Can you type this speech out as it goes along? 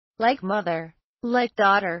like mother, like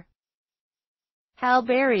daughter. Halle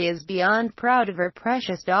Berry is beyond proud of her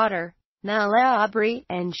precious daughter, Nahla,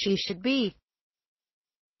 and she should be.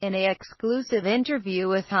 In an exclusive interview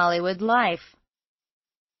with Hollywood Life.com,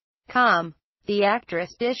 the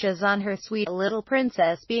actress dishes on her sweet little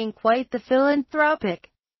princess being quite the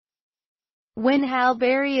philanthropic. When Halle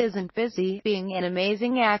Berry isn't busy being an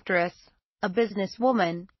amazing actress, a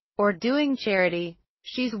businesswoman, or doing charity,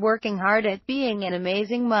 she's working hard at being an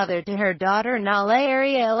amazing mother to her daughter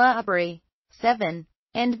Nahla, 7,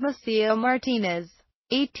 and Maceo Martinez,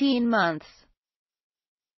 18 months.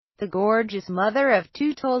 The gorgeous mother of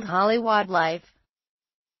two told Hollywood Life.com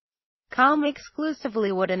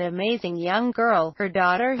exclusively what an amazing young girl her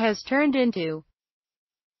daughter has turned into.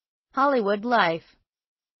 Hollywood Life.com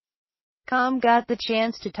got the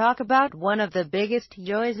chance to talk about one of the biggest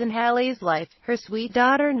joys in Halle's life, her sweet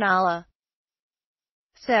daughter Nahla.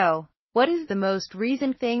 So, what is the most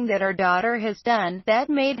recent thing that our daughter has done that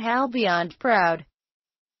made Halle beyond proud?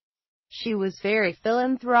 She was very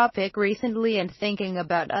philanthropic recently and thinking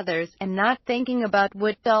about others, and not thinking about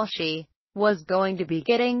what doll she was going to be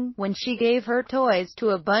getting when she gave her toys to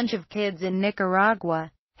a bunch of kids in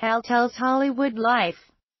Nicaragua, Halle tells Hollywood Life.com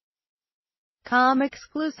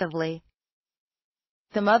exclusively.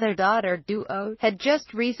 The mother-daughter duo had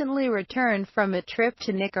just recently returned from a trip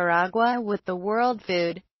to Nicaragua with the World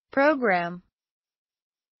Food Program.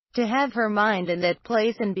 To have her mind in that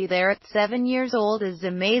place and be there at 7 years old is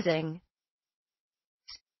amazing.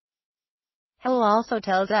 Halle also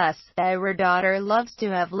tells us that her daughter loves to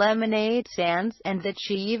have lemonade stands, and that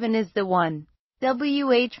she even is the one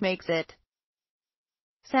which makes it.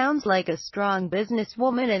 Sounds like a strong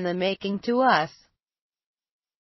businesswoman in the making to us.